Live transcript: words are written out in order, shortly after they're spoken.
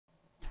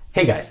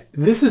Hey guys,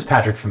 this is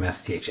Patrick from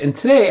STH, and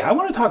today I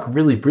want to talk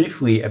really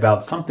briefly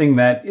about something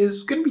that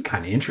is going to be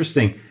kind of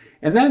interesting,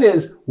 and that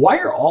is, why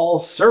are all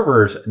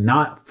servers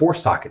not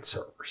 4-socket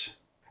servers?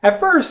 At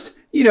first,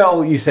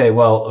 you say,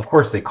 well, of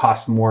course they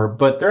cost more,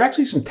 but there are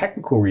actually some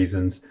technical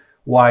reasons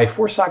why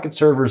 4-socket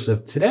servers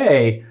of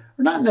today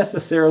are not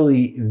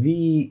necessarily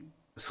the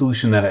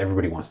solution that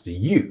everybody wants to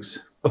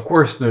use. Of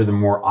course, there are the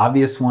more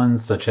obvious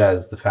ones, such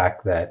as the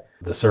fact that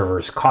the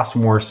servers cost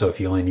more, so if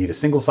you only need a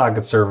single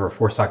socket server,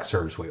 4-socket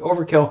server is way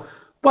overkill.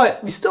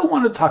 But we still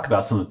want to talk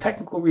about some of the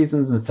technical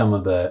reasons and some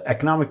of the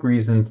economic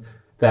reasons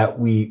that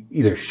we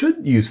either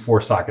should use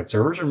 4-socket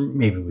servers or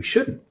maybe we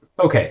shouldn't.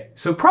 Okay,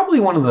 so probably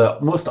one of the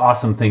most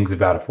awesome things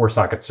about a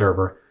 4-socket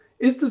server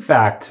is the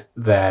fact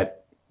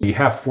that you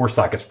have 4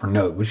 sockets per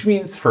node, which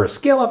means for a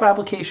scale-up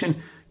application,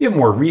 you have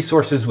more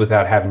resources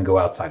without having to go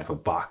outside of a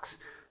box.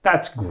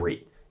 That's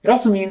great. It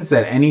also means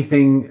that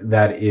anything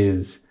that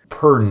is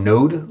per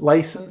node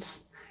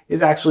license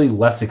is actually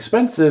less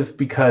expensive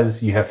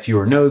because you have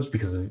fewer nodes,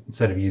 because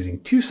instead of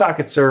using 2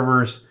 socket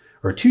servers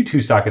or two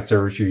 2-socket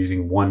servers, you're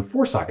using 1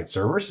 4-socket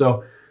server.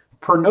 So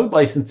per node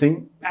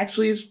licensing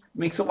actually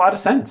makes a lot of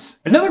sense.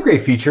 Another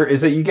great feature is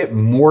that you get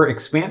more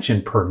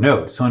expansion per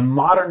node. So in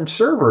modern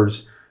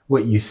servers,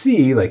 what you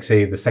see, like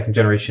say the 2nd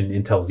generation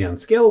Intel Xeon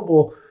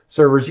Scalable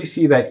servers, you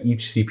see that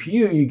each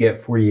CPU, you get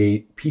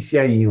 48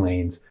 PCIe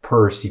lanes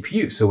per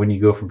CPU. So when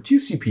you go from 2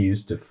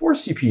 CPUs to 4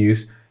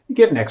 CPUs, you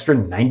get an extra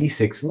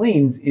 96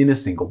 lanes in a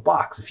single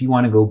box. If you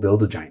want to go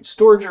build a giant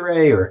storage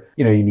array, or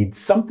you need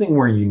something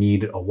where you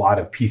need a lot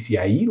of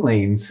PCIe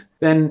lanes,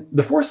 then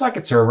the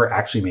 4-socket server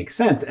actually makes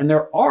sense. And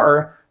there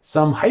are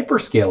some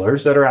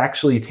hyperscalers that are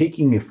actually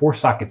taking a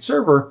 4-socket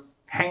server,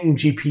 hanging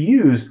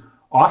GPUs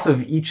off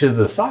of each of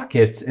the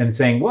sockets and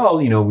saying, well,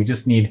 we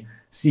just need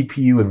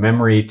CPU and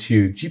memory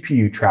to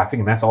GPU traffic,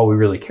 and that's all we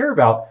really care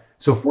about.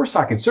 So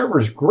 4-socket server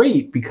is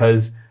great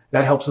because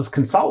that helps us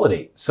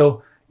consolidate.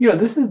 So,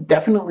 this is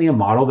definitely a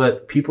model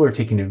that people are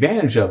taking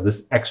advantage of,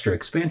 this extra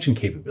expansion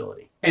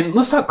capability. And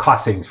let's talk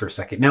cost savings for a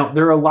second. Now,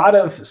 there are a lot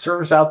of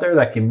servers out there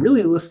that can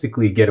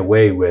realistically get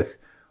away with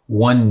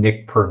 1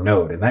 NIC per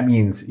node. And that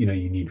means, you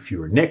need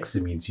fewer NICs.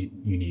 It means you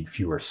need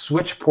fewer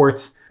switch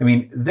ports. I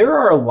mean, there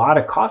are a lot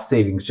of cost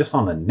savings just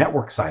on the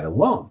network side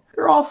alone.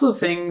 There are also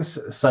things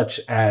such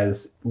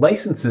as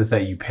licenses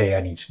that you pay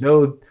on each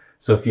node.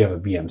 So if you have a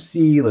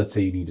BMC, let's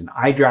say you need an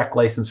iDRAC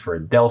license for a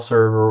Dell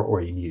server,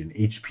 or you need an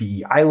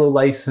HPE ILO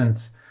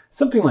license,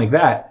 something like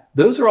that.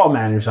 Those are all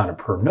managed on a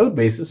per node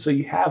basis. So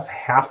you have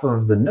half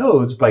of the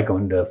nodes by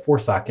going to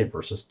 4-socket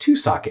versus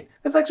 2-socket.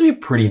 That's actually a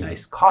pretty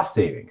nice cost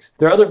savings.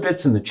 There are other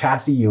bits in the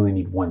chassis. You only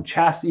need 1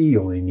 chassis.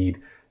 You only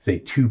need, say,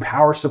 2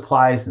 power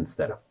supplies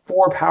instead of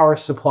 4 power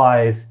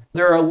supplies.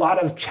 There are a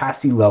lot of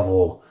chassis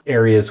level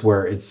areas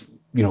where it's,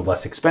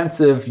 less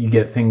expensive. You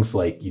get things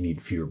like you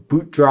need fewer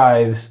boot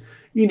drives.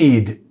 You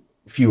need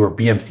fewer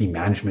BMC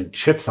management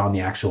chips on the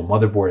actual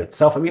motherboard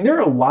itself. I mean, there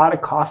are a lot of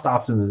cost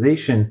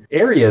optimization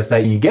areas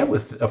that you get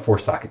with a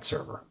 4-socket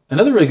server.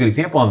 Another really good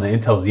example on the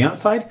Intel Xeon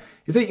side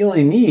is that you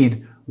only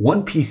need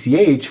 1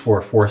 PCH for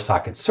a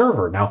 4-socket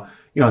server. Now,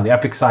 on the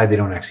Epic side, they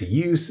don't actually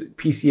use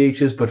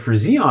PCHs, but for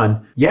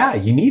Xeon, yeah,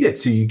 you need it.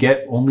 So you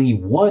get only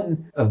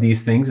 1 of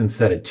these things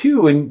instead of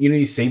 2, and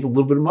you save a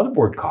little bit of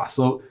motherboard cost.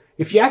 So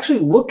if you actually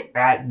look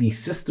at the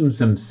systems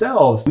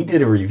themselves, we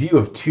did a review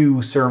of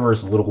 2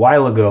 servers a little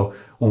while ago.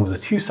 One was a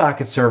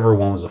 2-socket server,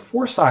 one was a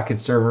 4-socket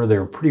server. They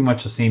were pretty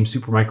much the same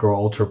Supermicro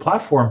Ultra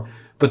platform,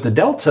 but the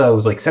delta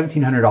was like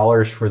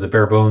 $1,700 for the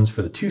bare bones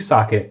for the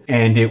 2-socket,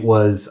 and it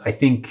was, I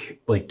think,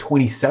 like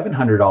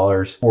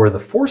 $2,700 for the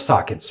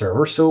 4-socket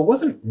server. So it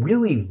wasn't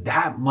really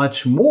that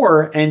much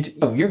more, and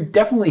you're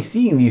definitely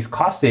seeing these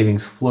cost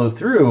savings flow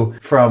through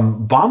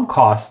from BOM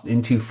cost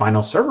into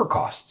final server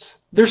costs.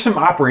 There's some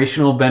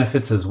operational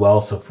benefits as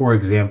well. So for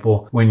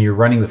example, when you're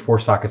running the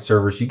 4-socket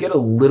servers, you get a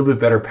little bit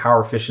better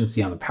power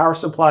efficiency on the power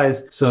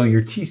supplies. So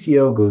your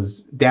TCO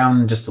goes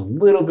down just a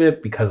little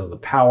bit because of the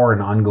power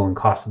and ongoing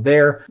cost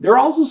there. There are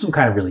also some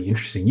kind of really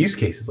interesting use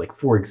cases. Like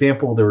for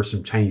example, there were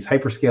some Chinese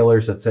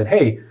hyperscalers that said,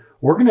 hey,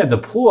 we're going to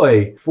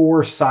deploy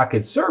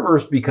 4-socket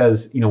servers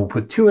because, we'll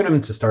put 2 in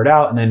them to start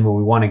out. And then when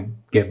we want to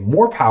get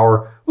more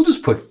power, we'll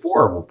just put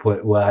 4.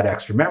 We'll add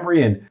extra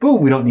memory, and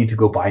boom, we don't need to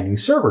go buy new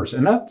servers.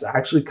 And that's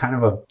actually kind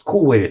of a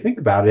cool way to think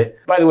about it.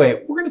 By the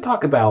way, we're going to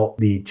talk about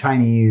the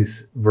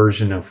Chinese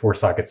version of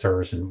 4-socket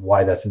servers and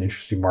why that's an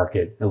interesting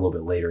market a little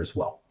bit later as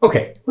well.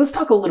 Okay, let's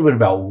talk a little bit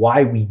about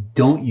why we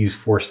don't use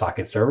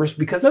 4-socket servers,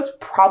 because that's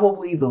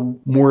probably the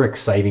more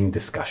exciting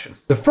discussion.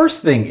 The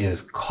first thing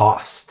is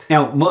cost.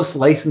 Now, most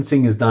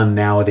licensing is done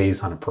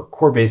nowadays on a per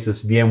core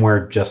basis.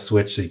 VMware just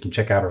switched, so you can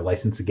check out our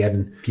license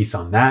again piece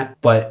on that.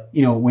 But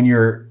when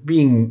you're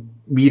being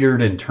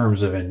metered in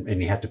terms of,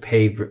 and you have to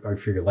pay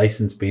for your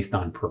license based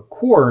on per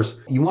cores,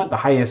 you want the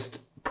highest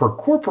per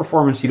core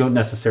performance. You don't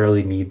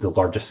necessarily need the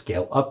largest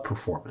scale up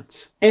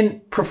performance.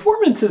 And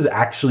performance is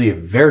actually a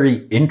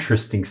very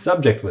interesting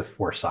subject with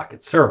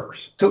 4-socket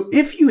servers. So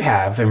if you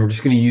have, and we're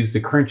just going to use the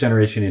current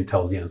generation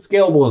Intel Xeon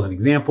Scalable as an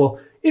example,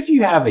 if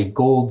you have a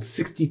gold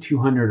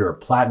 6200 or a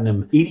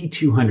platinum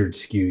 8200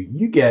 SKU,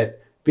 you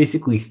get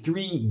basically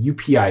 3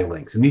 UPI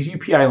links. And these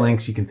UPI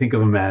links, you can think of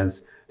them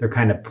as they're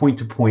kind of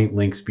point-to-point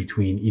links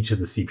between each of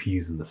the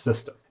CPUs in the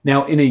system.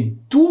 Now, in a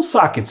dual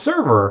socket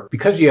server,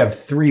 because you have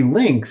 3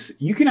 links,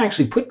 you can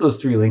actually put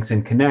those 3 links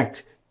and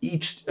connect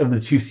each of the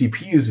 2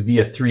 CPUs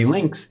via 3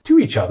 links to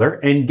each other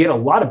and get a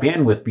lot of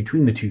bandwidth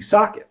between the 2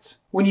 sockets.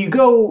 When you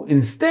go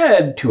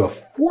instead to a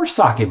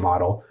 4-socket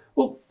model,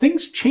 well,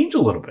 things change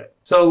a little bit.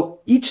 So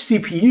each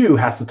CPU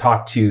has to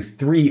talk to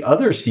 3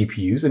 other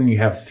CPUs, and you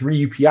have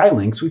 3 UPI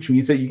links, which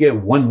means that you get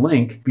 1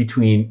 link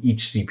between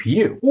each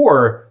CPU.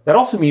 Or that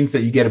also means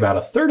that you get about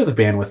 1/3 of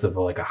the bandwidth of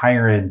like a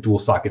higher end dual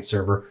socket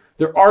server.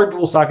 There are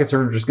dual socket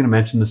servers, just going to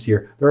mention this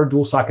here, there are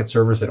dual socket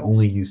servers that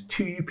only use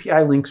 2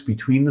 UPI links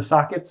between the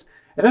sockets.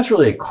 And that's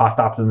really a cost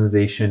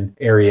optimization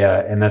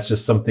area. And that's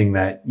just something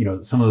that,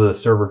 some of the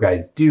server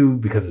guys do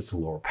because it's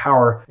lower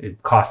power.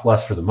 It costs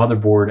less for the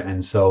motherboard.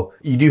 And so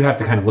you do have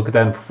to kind of look at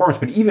that in performance.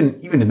 But even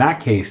in that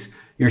case,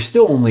 you're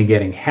still only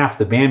getting half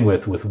the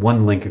bandwidth with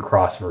 1 link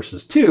across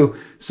versus 2.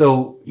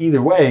 So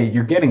either way,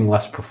 you're getting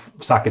less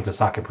socket to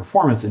socket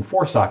performance in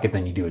 4-socket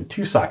than you do in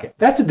 2-socket.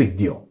 That's a big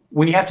deal.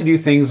 When you have to do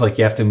things like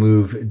you have to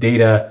move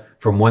data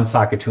from one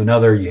socket to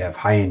another, you have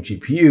high-end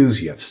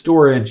GPUs, you have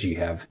storage, you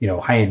have,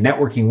 high-end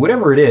networking,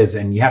 whatever it is,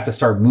 and you have to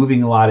start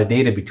moving a lot of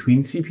data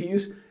between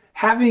CPUs,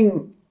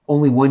 having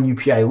only 1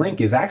 UPI link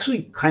is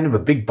actually kind of a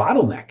big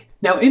bottleneck.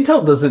 Now,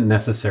 Intel doesn't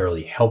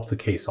necessarily help the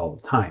case all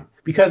the time,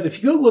 because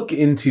if you go look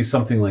into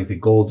something like the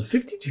Gold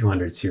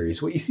 5200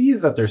 series, what you see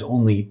is that there's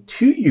only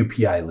 2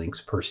 UPI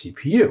links per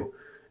CPU.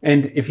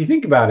 And if you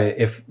think about it,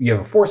 if you have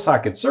a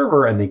 4-socket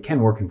server, and they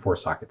can work in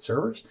 4-socket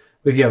servers,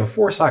 but if you have a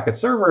 4-socket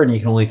server and you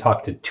can only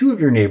talk to 2 of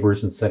your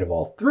neighbors instead of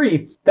all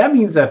 3, that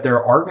means that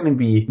there are going to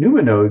be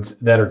NUMA nodes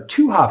that are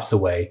 2 hops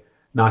away,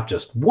 not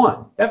just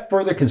 1. That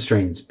further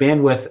constrains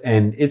bandwidth,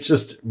 and it's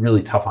just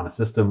really tough on a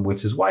system,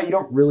 which is why you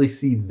don't really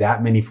see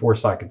that many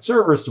 4-socket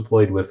servers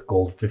deployed with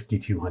Gold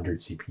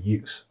 5200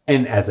 CPUs.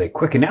 And as a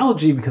quick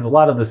analogy, because a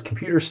lot of this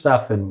computer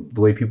stuff and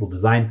the way people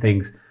design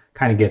things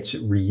kind of gets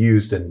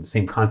reused and the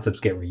same concepts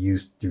get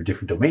reused through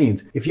different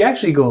domains. If you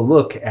actually go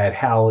look at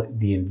how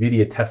the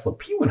NVIDIA Tesla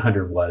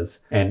P100 was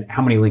and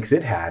how many links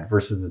it had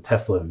versus the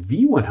Tesla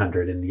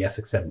V100 in the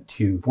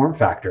SXM2 form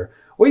factor,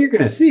 what you're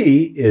going to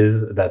see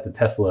is that the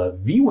Tesla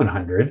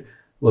V100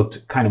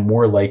 looked kind of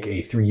more like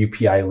a 3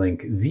 UPI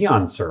link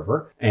Xeon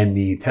server, and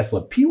the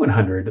Tesla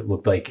P100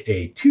 looked like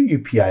a 2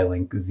 UPI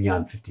link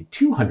Xeon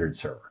 5200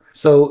 server.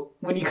 So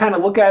when you kind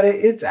of look at it,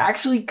 it's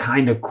actually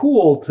kind of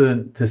cool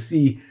to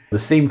see the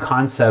same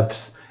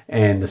concepts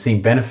and the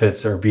same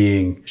benefits are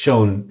being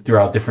shown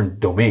throughout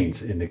different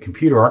domains in the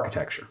computer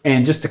architecture.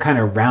 And just to kind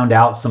of round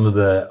out some of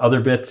the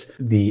other bits,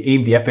 the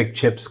AMD Epic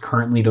chips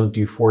currently don't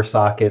do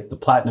 4-socket. The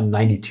Platinum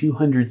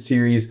 9200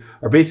 series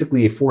are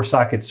basically a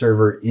 4-socket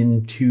server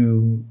in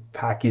 2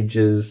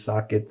 packages,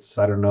 sockets,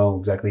 I don't know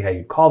exactly how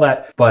you'd call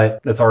that,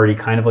 but that's already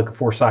kind of like a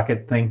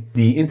 4-socket thing.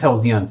 The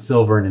Intel Xeon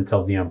Silver and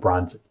Intel Xeon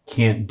Bronze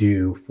can't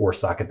do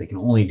 4-socket, they can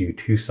only do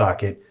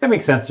 2-socket. That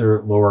makes sense,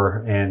 they're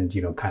lower and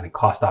kind of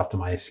cost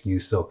optimized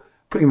SKUs, so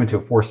putting them into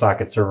a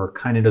 4-socket server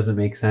kind of doesn't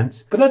make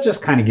sense. But that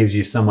just kind of gives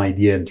you some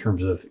idea in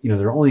terms of,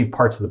 there are only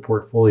parts of the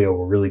portfolio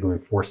where really going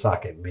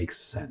 4-socket makes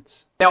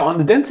sense. Now, on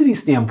the density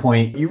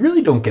standpoint, you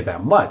really don't get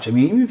that much. I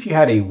mean, even if you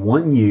had a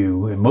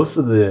 1U, and most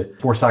of the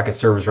 4-socket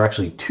servers are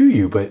actually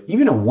 2U, but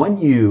even a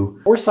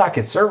 1U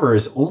 4-socket server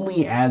is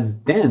only as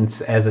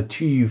dense as a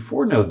 2U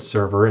 4-node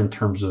server in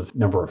terms of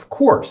number of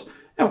cores.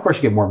 Now, of course,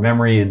 you get more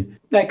memory, and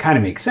that kind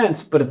of makes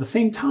sense, but at the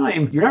same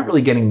time, you're not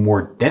really getting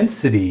more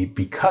density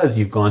because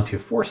you've gone to a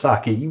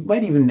 4-socket. You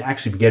might even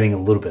actually be getting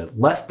a little bit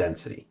less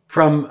density.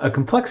 From a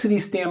complexity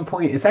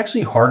standpoint, it's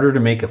actually harder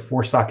to make a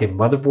 4-socket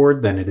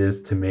motherboard than it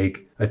is to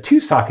make a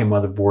 2-socket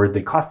motherboard.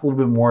 They cost a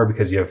little bit more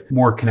because you have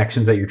more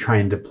connections that you're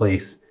trying to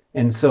place.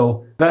 And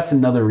so that's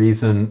another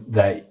reason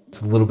that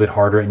it's a little bit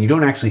harder, and you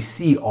don't actually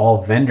see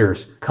all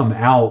vendors come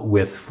out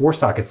with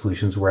 4-socket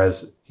solutions,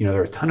 whereas there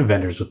are a ton of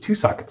vendors with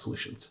 2-socket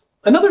solutions.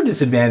 Another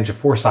disadvantage of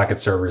 4-socket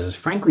servers is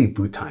frankly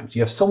boot times.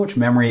 You have so much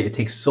memory, it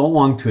takes so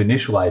long to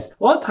initialize.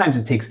 A lot of times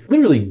it takes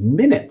literally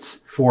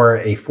minutes for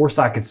a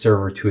 4-socket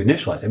server to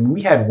initialize. I mean,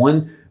 we had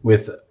one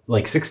with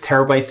like 6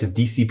 terabytes of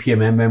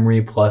DCPMM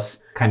memory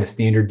plus kind of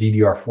standard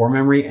DDR4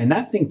 memory, and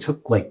that thing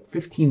took like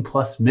 15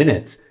 plus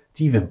minutes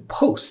to even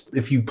post.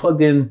 If you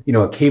plugged in,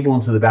 a cable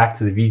into the back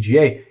to the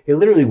VGA, it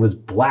literally was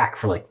black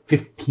for like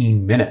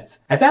 15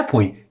 minutes. At that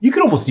point, you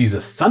could almost use a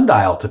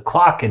sundial to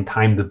clock and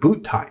time the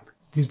boot time.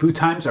 These boot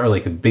times are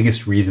like the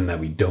biggest reason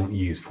that we don't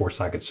use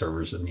 4-socket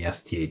servers in the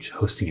STH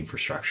hosting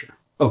infrastructure.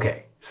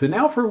 Okay, so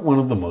now for one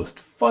of the most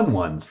fun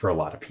ones for a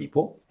lot of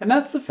people, and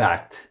that's the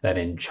fact that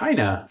in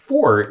China,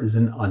 4 is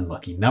an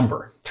unlucky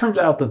number. It turns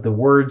out that the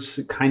words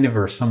kind of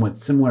are somewhat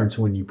similar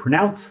to when you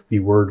pronounce the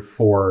word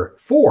for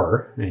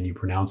and you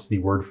pronounce the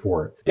word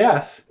for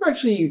death. They're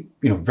actually,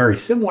 very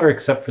similar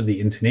except for the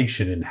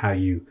intonation and how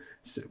you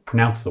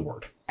pronounce the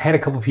word. I had a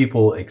couple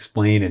people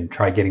explain and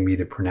try getting me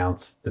to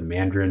pronounce the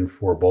Mandarin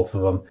for both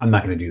of them. I'm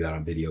not going to do that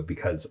on video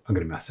because I'm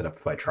going to mess it up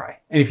if I try.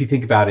 And if you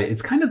think about it,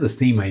 it's kind of the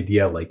same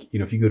idea. Like,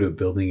 if you go to a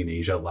building in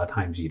Asia, a lot of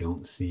times you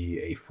don't see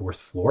a 4th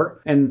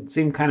floor. And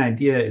same kind of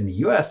idea in the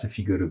US, if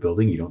you go to a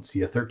building, you don't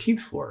see a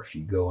 13th floor. If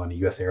you go on a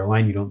US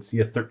airline, you don't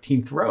see a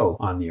 13th row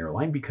on the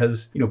airline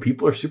because,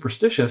 people are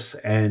superstitious.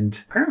 And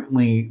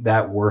apparently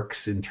that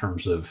works in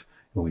terms of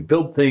when we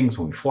build things,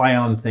 when we fly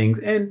on things,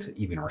 and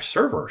even our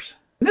servers.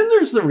 And then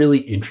there's the really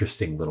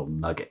interesting little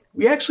nugget.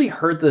 We actually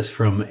heard this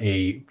from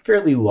a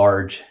fairly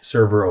large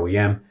server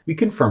OEM. We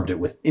confirmed it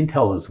with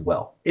Intel as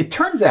well. It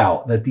turns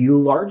out that the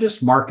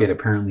largest market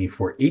apparently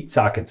for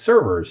 8-socket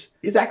servers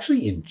is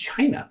actually in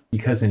China,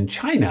 because in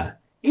China,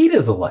 8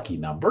 is a lucky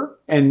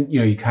number. And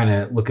you kind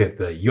of look at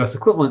the US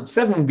equivalent,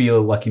 7 would be a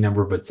lucky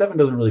number, but 7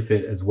 doesn't really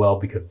fit as well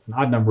because it's an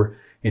odd number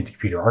into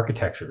computer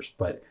architectures.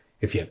 But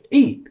if you have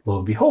 8, lo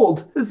and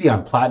behold, the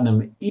Xeon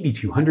Platinum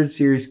 8200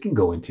 series can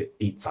go into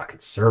 8-socket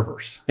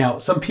servers. Now,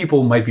 some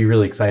people might be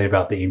really excited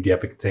about the AMD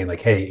Epic and saying like,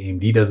 hey,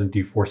 AMD doesn't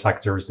do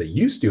 4-socket servers. They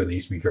used to, and they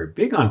used to be very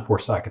big on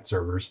 4-socket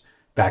servers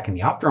back in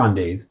the Opteron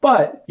days.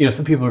 But,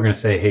 some people are going to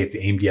say, hey, it's the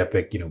AMD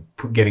Epic,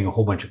 getting a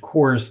whole bunch of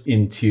cores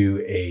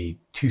into a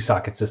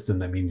 2-socket system.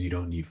 That means you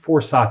don't need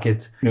 4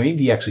 sockets.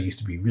 AMD actually used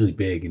to be really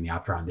big in the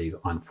Opteron days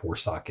on 4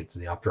 sockets.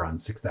 The Opteron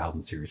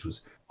 6000 series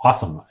was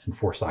awesome in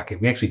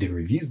 4-socket. We actually did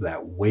reviews of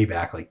that way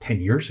back like 10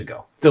 years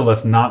ago. Still,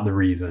 that's not the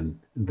reason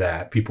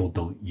that people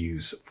don't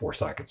use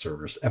 4-socket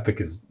servers.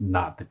 Epic is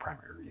not the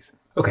primary reason.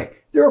 Okay,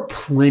 there are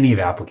plenty of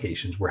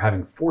applications where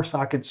having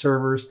 4-socket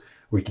servers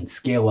where you can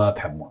scale up,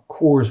 have more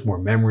cores, more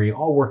memory,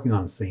 all working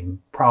on the same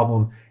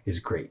problem is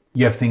great.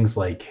 You have things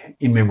like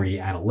in-memory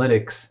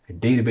analytics and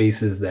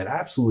databases that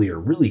absolutely are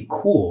really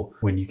cool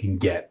when you can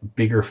get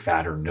bigger,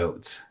 fatter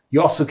nodes.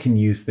 You also can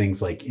use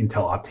things like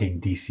Intel Optane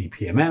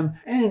DCPMM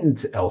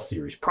and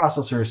L-series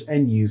processors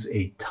and use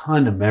a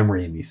ton of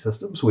memory in these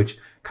systems, which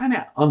kind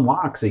of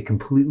unlocks a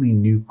completely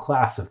new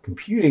class of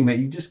computing that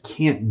you just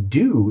can't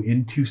do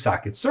in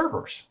 2-socket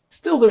servers.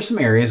 Still, there's some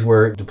areas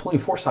where deploying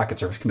 4-socket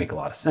servers can make a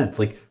lot of sense.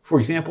 Like, for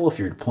example, if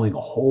you're deploying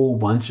a whole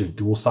bunch of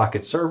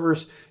dual-socket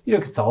servers,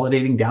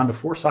 consolidating down to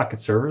 4-socket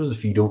servers,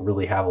 if you don't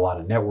really have a lot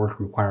of network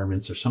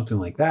requirements or something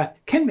like that,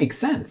 can make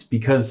sense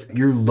because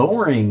you're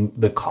lowering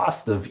the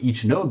cost of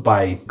each node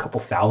by a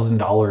couple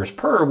 $1,000s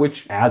per,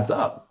 which adds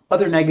up.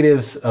 Other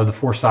negatives of the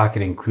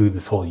 4-socket include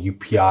this whole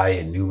UPI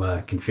and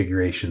NUMA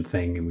configuration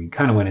thing, and we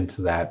kind of went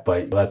into that,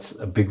 but that's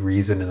a big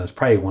reason, and that's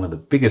probably one of the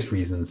biggest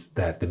reasons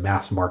that the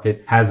mass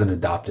market hasn't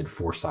adopted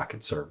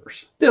 4-socket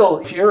servers. Still,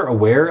 if you're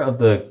aware of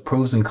the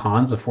pros and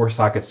cons of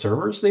 4-socket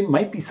servers, they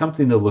might be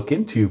something to look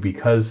into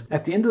because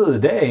at the end of the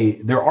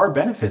day, there are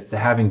benefits to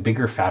having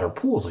bigger, fatter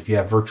pools. If you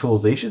have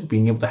virtualization,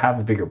 being able to have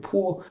a bigger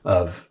pool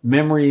of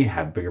memory,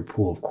 have a bigger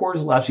pool of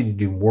cores allows you to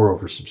do more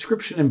over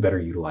subscription and better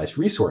utilize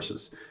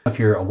resources. If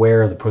you're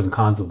aware of the pros and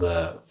cons of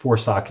the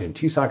 4-socket and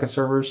 2-socket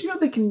servers,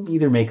 they can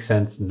either make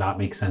sense, not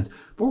make sense,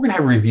 but we're going to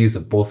have reviews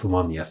of both of them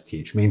on the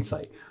STH main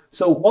site.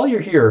 So while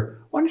you're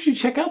here, why don't you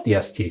check out the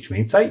STH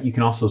main site? You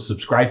can also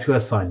subscribe to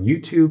us on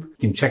YouTube. You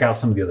can check out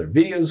some of the other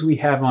videos we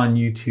have on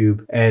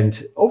YouTube.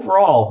 And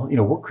overall,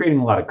 we're creating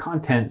a lot of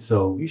content,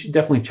 so you should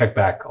definitely check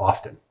back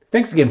often.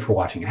 Thanks again for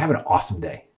watching and have an awesome day.